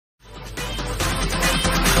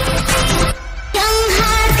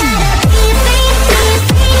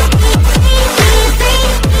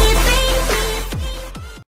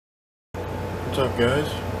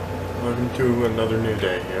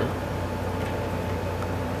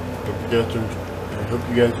hope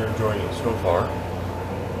you guys are enjoying it so far.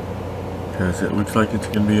 Because it looks like it's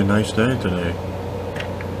going to be a nice day today.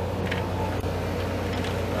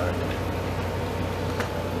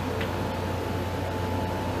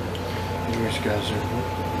 Anyways, guys,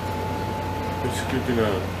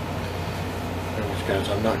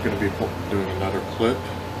 I'm not going to be doing another clip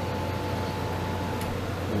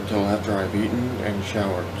until after I've eaten and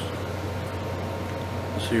showered.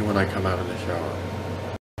 I'll see you when I come out of the shower.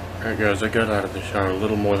 Alright guys, I got out of the shower a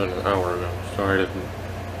little more than an hour ago. Sorry I didn't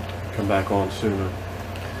come back on sooner.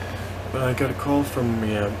 But I got a call from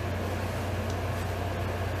I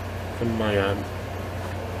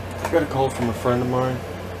got a call from a friend of mine.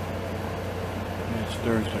 It's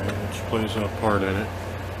Thursday, which plays a part in it.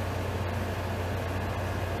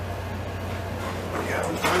 Yeah,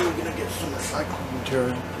 I'm finally gonna get some recycling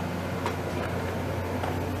material.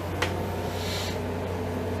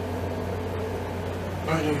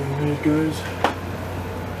 Anyways, guys.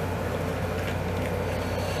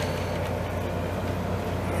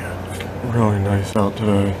 Yeah, it's really nice out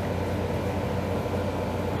today.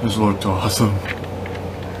 This looked awesome.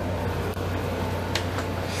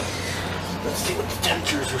 Let's see what the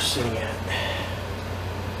temperatures are sitting at.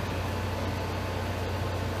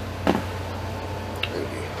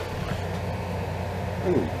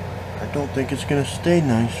 Ooh, I don't think it's gonna stay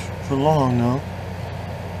nice for long though.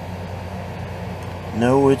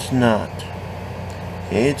 No, it's not.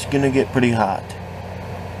 It's gonna get pretty hot.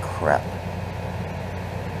 Crap.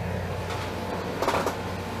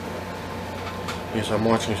 Yes, I'm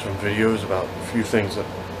watching some videos about a few things that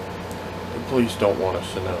the police don't want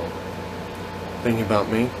us to know. Thinking about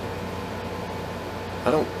me,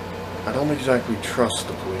 I don't exactly trust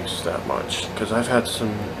the police that much, because I've had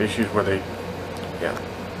some issues where there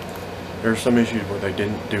are some issues where they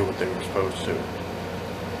didn't do what they were supposed to.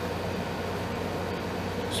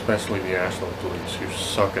 Especially the Ashland police, who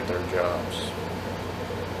suck at their jobs.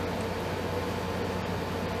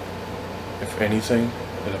 If anything,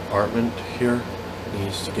 the department here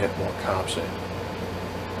needs to get more cops in.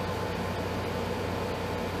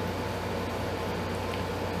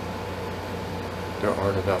 There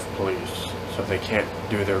aren't enough police, so they can't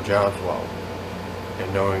do their jobs well.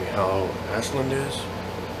 And knowing how Ashland is,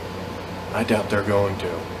 I doubt they're going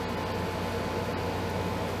to.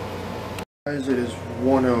 Guys, it is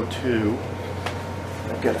 1:02.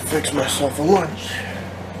 I've got to fix myself a lunch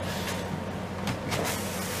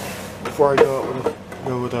before I go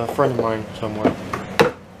with a friend of mine somewhere.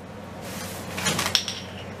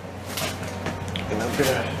 And I'm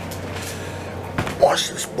gonna wash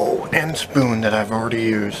this bowl and spoon that I've already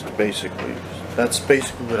used. Basically, that's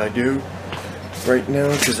basically what I do right now,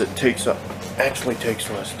 because it actually takes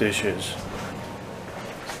less dishes.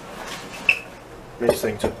 Makes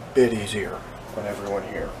things a bit easier on everyone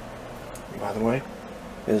here. And by the way,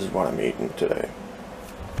 this is what I'm eating today.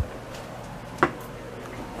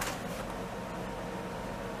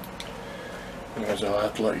 Anyways, I'll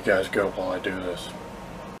have to let you guys go while I do this.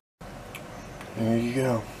 There you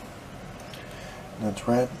go. That's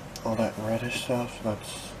red. All that reddish stuff,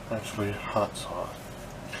 that's actually hot sauce.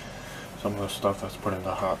 Some of the stuff that's put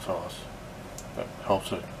into hot sauce that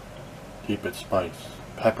helps it keep its spice.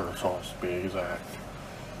 Pepper sauce, to be exact.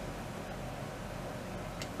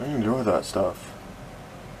 I enjoy that stuff.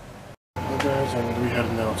 Well guys, I'm going to be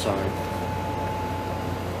heading outside.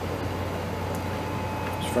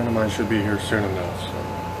 This friend of mine should be here soon enough, so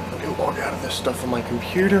I'm going to log out of this stuff on my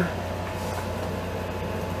computer.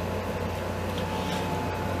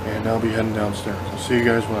 And I'll be heading downstairs. I'll see you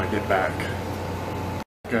guys when I get back.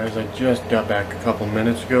 Guys, I just got back a couple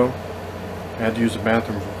minutes ago. I had to use the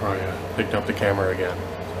bathroom before I picked up the camera again.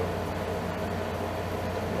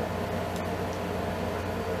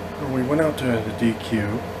 So we went out to the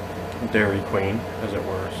DQ, Dairy Queen, as it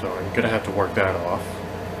were, so I'm going to have to work that off.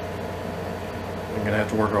 I'm going to have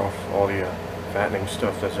to work off all the fattening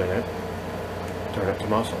stuff that's in it, turn it to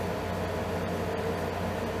muscle.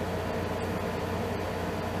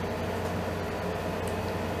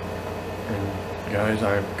 And guys,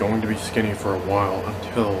 I'm going to be skinny for a while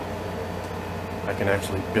until I can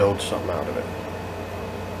actually build something out of it.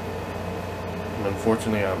 And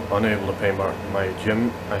unfortunately, I'm unable to pay my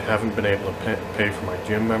gym. I haven't been able to pay for my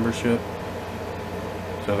gym membership,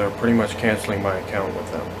 so they're pretty much canceling my account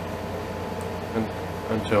with them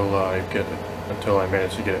until I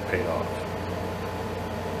manage to get it paid off.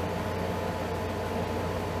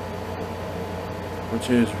 Which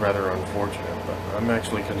is rather unfortunate, but I'm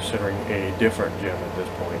actually considering a different gym at this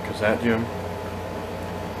point, because that gym,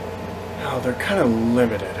 they're kind of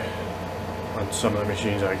limited on some of the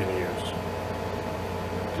machines I can use.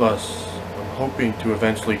 Plus, I'm hoping to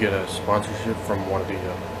eventually get a sponsorship from one of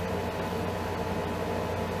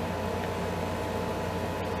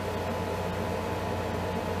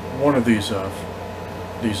these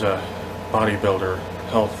bodybuilder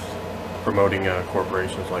health promoting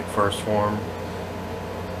corporations like First Form,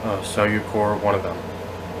 Cellucor, one of them.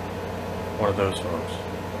 One of those folks.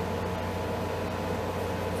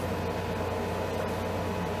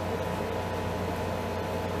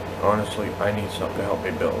 Honestly, I need something to help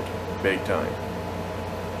me build. Big time.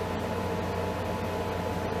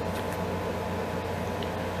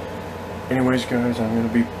 Anyways, guys, I'm going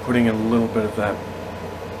to be putting a little bit of that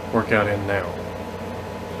workout in now.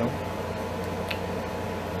 So,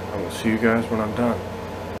 I will see you guys when I'm done.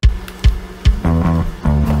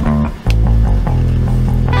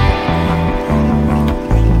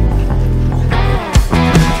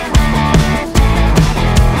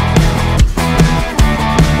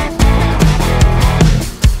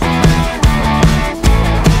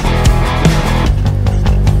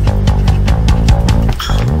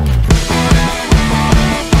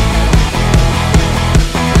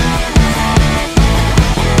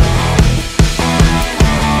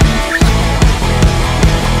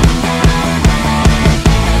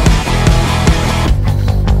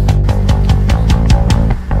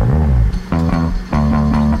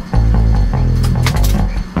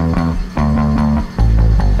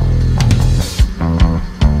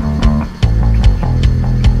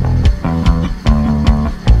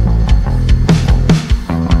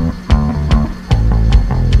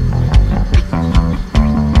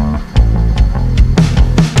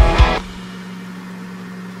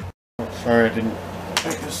 Sorry I didn't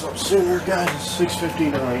pick this up sooner, guys. It's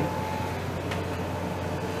 6:59.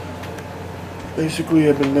 Basically,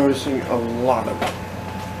 I've been noticing a lot of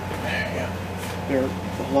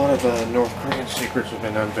North Korean secrets have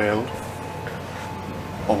been unveiled.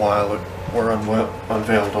 Were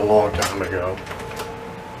unveiled a long time ago.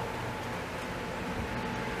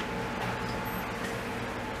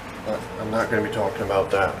 But I'm not going to be talking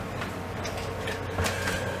about that.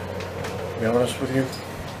 To be honest with you,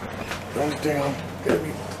 the only thing I'm going to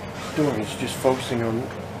be doing is just focusing on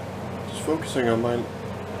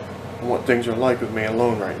what things are like with me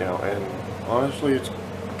alone right now, and honestly, it's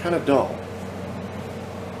kind of dull.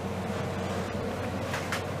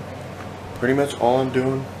 Pretty much all I'm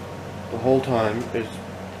doing the whole time is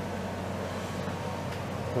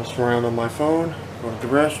messing around on my phone, going to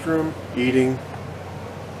the restroom, eating,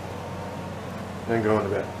 then going to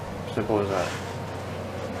bed. Simple as that.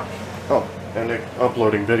 Oh, and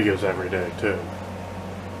uploading videos every day too.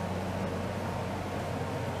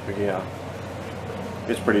 But yeah,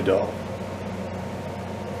 it's pretty dull.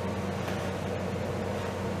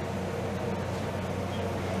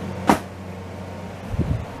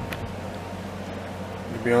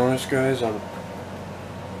 To be honest, guys, I'm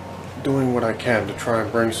doing what I can to try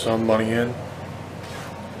and bring some money in.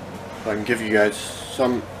 I can give you guys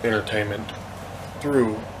some entertainment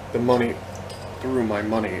through my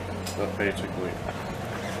money, basically.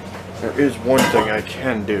 There is one thing I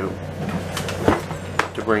can do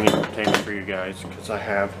to bring entertainment for you guys, because I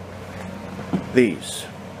have these.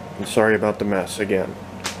 And sorry about the mess again.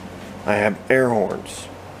 I have air horns.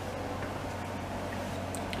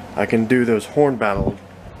 I can do those horn battles.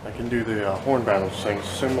 I can do the horn battles things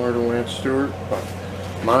similar to Lance Stewart, but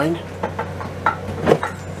mine,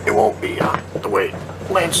 it won't be the way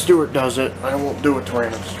Lance Stewart does it. I won't do it to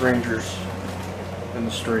random strangers in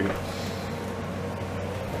the street.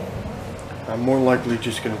 I'm more likely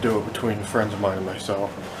just going to do it between friends of mine and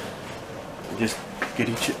myself. Just get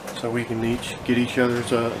so we can each get each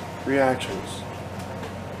other's reactions.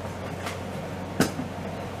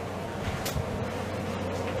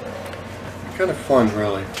 Kind of fun,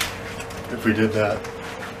 really, if we did that.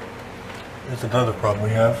 There's another problem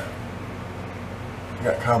we have. We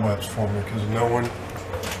got cobwebs forming because no one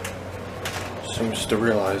seems to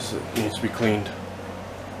realize that it needs to be cleaned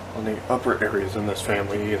on the upper areas in this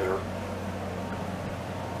family either.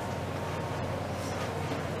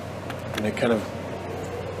 And they kind of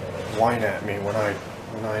whine at me when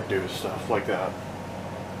I do stuff like that.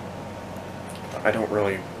 I don't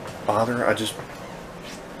really bother. I just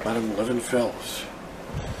let them live in filth.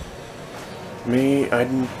 Me,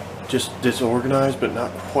 I'm just disorganized, but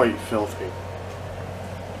not quite filthy.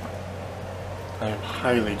 I am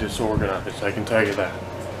highly disorganized, I can tell you that.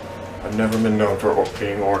 I've never been known for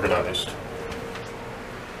being organized.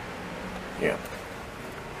 Yeah.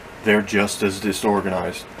 They're just as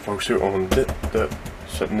disorganized. Folks who own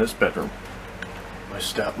sit in this bedroom. My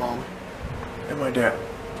stepmom and my dad.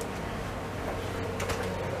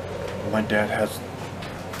 My dad has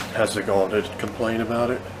the gall to complain about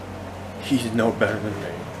it. he's no better than me.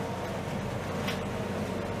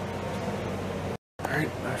 Alright,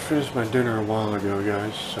 I finished my dinner a while ago,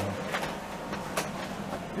 guys, so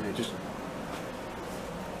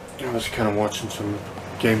I was kind of watching some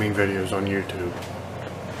gaming videos on YouTube.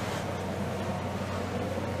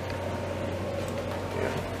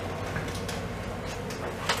 Yeah.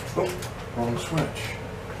 Oh, wrong switch.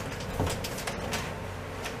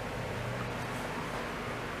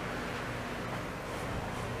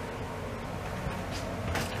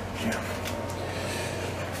 Yeah.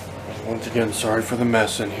 Once again, sorry for the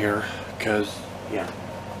mess in here, because, yeah,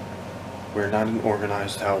 we're not an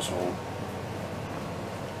organized household.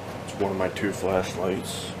 It's one of my 2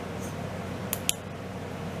 flashlights.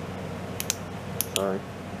 Sorry.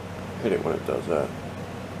 I hate it when it does that.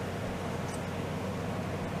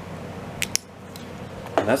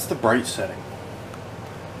 And that's the bright setting.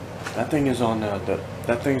 That thing is on,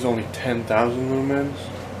 that thing's only 10,000 lumens.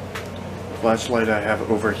 The flashlight I have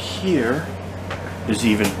over here is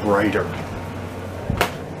even brighter.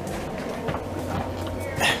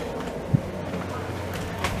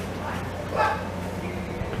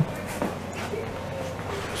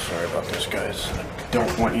 Sorry about this, guys. I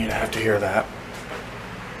don't want you to have to hear that.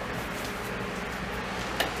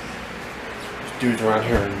 These dudes around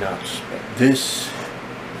here are nuts. But this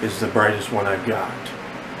is the brightest one I've got.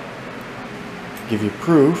 To give you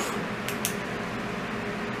proof,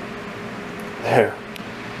 there.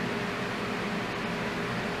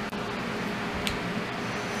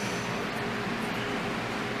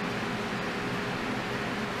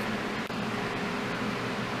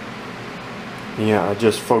 Yeah, I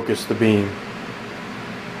just focused the beam.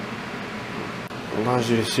 It allows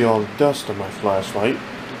you to see all the dust on my flashlight.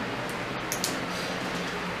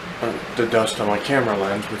 The dust on my camera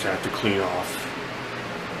lens, which I have to clean off.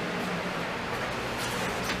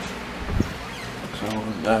 So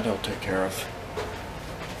that I'll take care of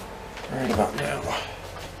right about now.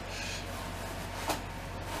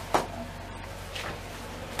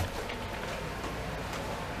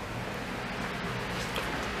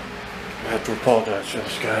 I have to apologize for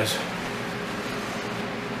this, guys.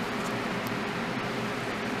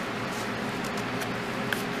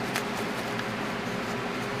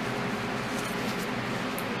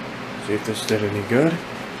 See if this did any good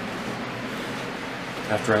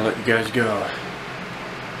after I let you guys go.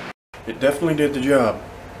 It definitely did the job.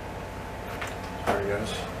 Sorry,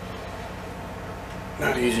 guys.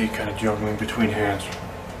 Not easy, kind of juggling between hands.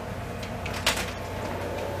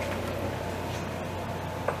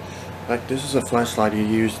 Like, this is a flashlight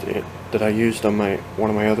that I used on one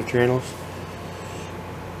of my other channels.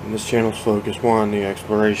 And this channel's focused more on the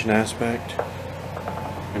exploration aspect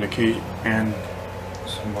and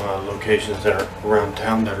some locations that are around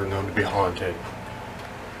town that are known to be haunted.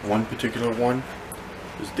 One particular one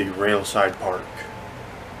is the Railside Park.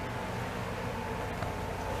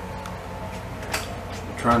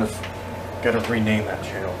 I'm trying to gotta rename that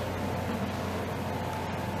channel,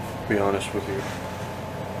 to be honest with you.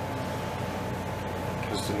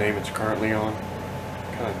 Because the name it's currently on,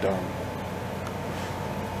 kind of dumb.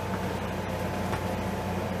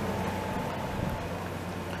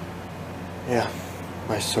 Yeah,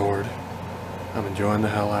 my sword. I'm enjoying the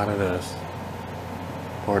hell out of this.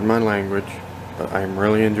 Pardon my language, but I'm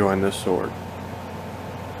really enjoying this sword.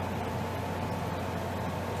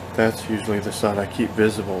 That's usually the side I keep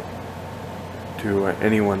visible to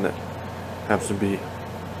anyone that happens to be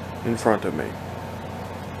in front of me.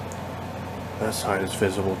 That side is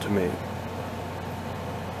visible to me.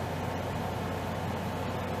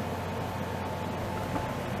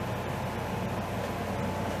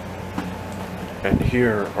 And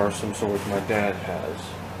here are some swords my dad has,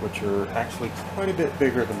 which are actually quite a bit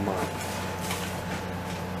bigger than mine.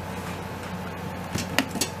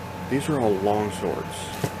 These are all long swords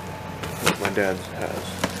that my dad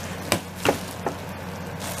has.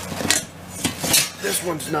 This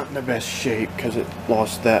one's not in the best shape because it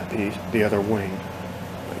lost that piece, the other wing.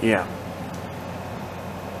 But yeah.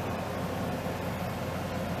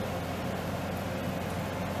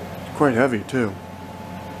 It's quite heavy too.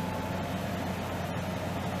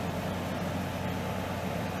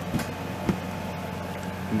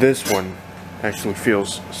 This one actually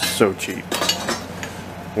feels so cheap.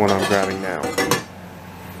 One I'm grabbing now.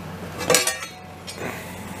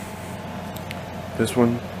 This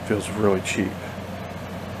one feels really cheap.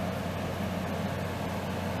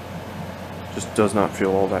 Just does not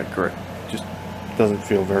feel all that great. Just doesn't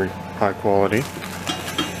feel very high quality.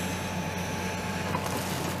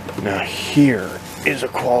 Now here is a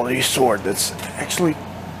quality sword that's actually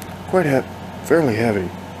quite fairly heavy.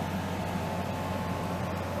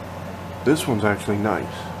 This one's actually nice.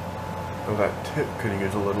 so that tip could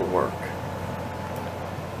use a little work.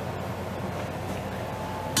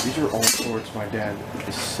 These are all swords my dad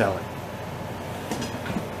is selling.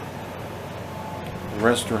 The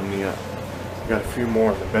rest are in the, got a few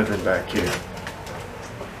more in the bedroom back here.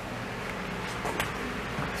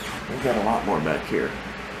 We've got a lot more back here.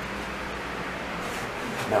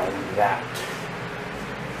 Now that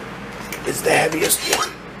is the heaviest one.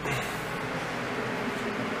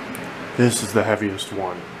 This is the heaviest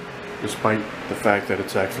one, despite the fact that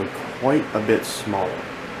it's actually quite a bit smaller.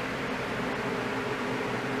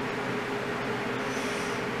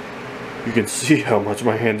 You can see how much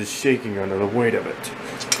my hand is shaking under the weight of it.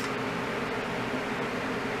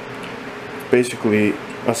 Basically,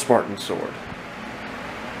 a Spartan sword.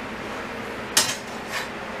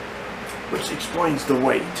 Which explains the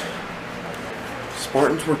weight.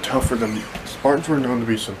 Spartans were known to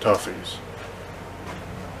be some toughies.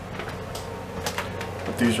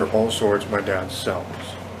 But these are all swords my dad sells.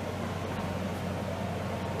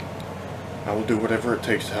 I will do whatever it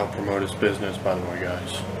takes to help promote his business, by the way,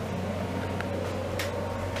 guys.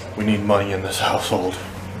 We need money in this household.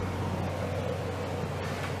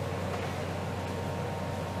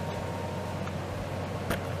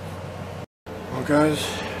 Well, guys,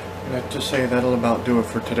 I have to say that'll about do it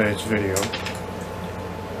for today's video.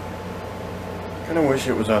 Kinda wish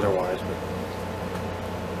it was otherwise, but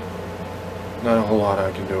not a whole lot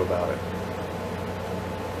I can do about it.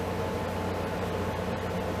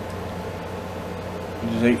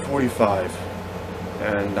 It is 8:45,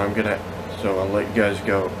 and so I'll let you guys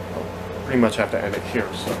go. I'll pretty much have to end it here,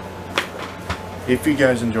 so. If you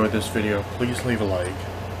guys enjoyed this video, please leave a like.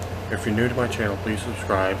 If you're new to my channel, please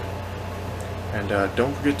subscribe. And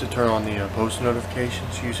don't forget to turn on the post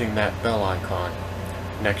notifications using that bell icon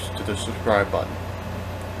next to the subscribe button.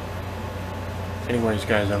 Anyways,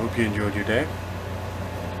 guys, I hope you enjoyed your day.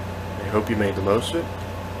 I hope you made the most of it.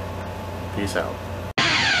 Peace out.